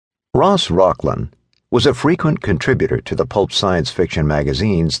Ross Rocklin was a frequent contributor to the pulp science fiction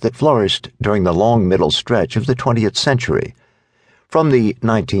magazines that flourished during the long middle stretch of the 20th century, from the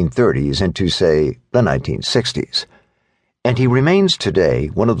 1930s into, say, the 1960s, and he remains today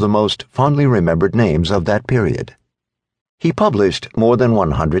one of the most fondly remembered names of that period. He published more than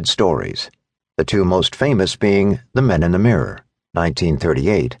 100 stories, the two most famous being The Men in the Mirror,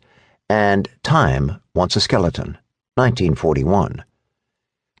 1938, and Time, Once a Skeleton, 1941,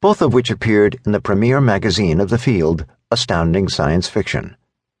 both of which appeared in the premier magazine of the field, Astounding Science Fiction,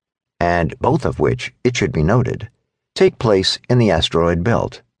 and both of which, it should be noted, take place in the asteroid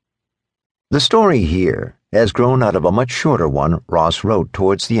belt. The story here has grown out of a much shorter one Ross wrote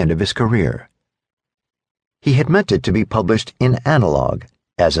towards the end of his career. He had meant it to be published in analog,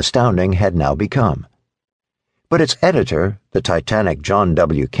 as Astounding had now become. But its editor, the titanic John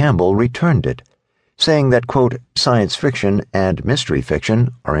W. Campbell, returned it, saying that, quote, science fiction and mystery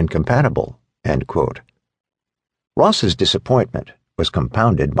fiction are incompatible, end quote. Ross's disappointment was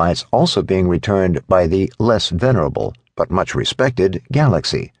compounded by its also being returned by the less venerable but much respected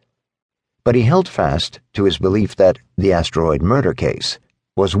Galaxy. But he held fast to his belief that The Asteroid Murder Case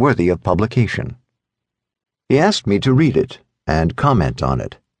was worthy of publication. He asked me to read it and comment on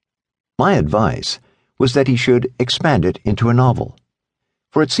it. My advice was that he should expand it into a novel,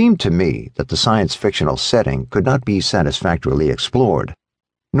 for it seemed to me that the science-fictional setting could not be satisfactorily explored,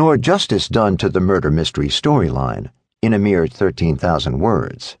 nor justice done to the murder mystery storyline in a mere 13,000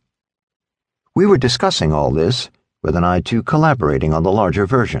 words. We were discussing all this with an eye to collaborating on the larger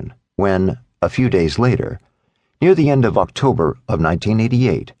version when, a few days later, near the end of October of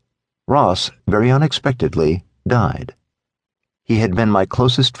 1988, Ross very unexpectedly died. He had been my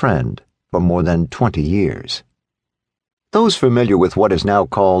closest friend for more than 20 years. Those familiar with what is now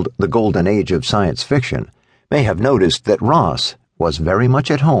called the golden age of science fiction may have noticed that Ross was very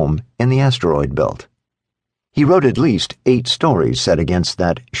much at home in the asteroid belt. He wrote at least 8 stories set against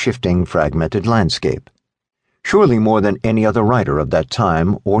that shifting, fragmented landscape, surely more than any other writer of that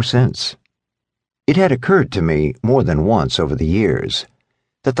time or since. It had occurred to me more than once over the years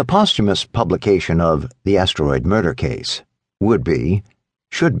that the posthumous publication of The Asteroid Murder Case would be,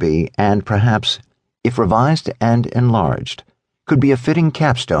 should be, and perhaps, if revised and enlarged, could be a fitting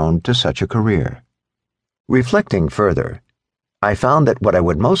capstone to such a career. Reflecting further, I found that what I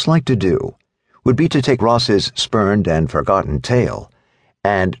would most like to do would be to take Ross's spurned and forgotten tale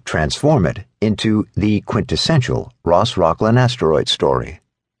and transform it into the quintessential Ross Rocklin asteroid story.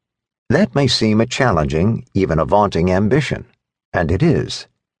 That may seem a challenging, even a vaunting ambition, and it is.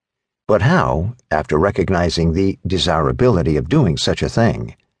 But how, after recognizing the desirability of doing such a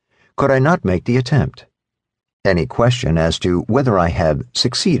thing, could I not make the attempt? Any question as to whether I have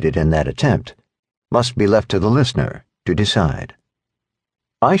succeeded in that attempt must be left to the listener to decide.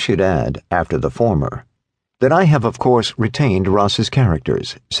 I should add, after the former, that I have of course retained Ross's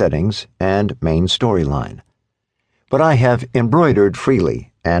characters, settings, and main storyline, but I have embroidered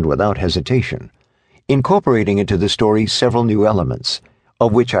freely and without hesitation, incorporating into the story several new elements,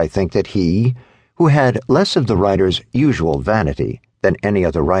 of which I think that he, who had less of the writer's usual vanity than any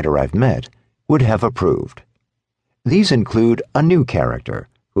other writer I've met, would have approved. These include a new character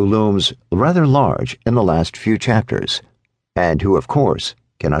who looms rather large in the last few chapters, and who, of course,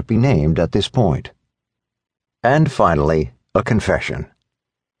 cannot be named at this point. And finally, a confession.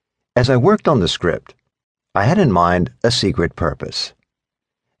 As I worked on the script, I had in mind a secret purpose,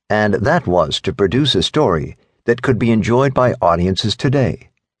 and that was to produce a story that could be enjoyed by audiences today,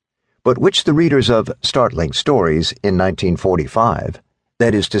 but which the readers of Startling Stories in 1945,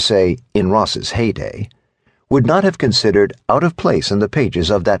 that is to say, in Ross's heyday, would not have considered out of place in the pages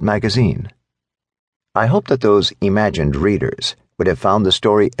of that magazine. I hope that those imagined readers would have found the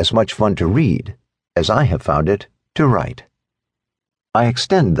story as much fun to read as I have found it to write. I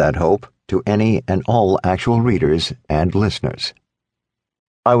extend that hope to any and all actual readers and listeners.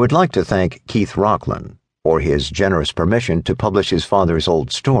 I would like to thank Keith Rocklin for his generous permission to publish his father's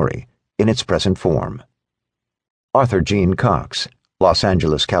old story in its present form. Arthur Gene Cox, Los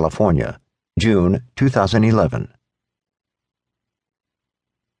Angeles, California, June 2011.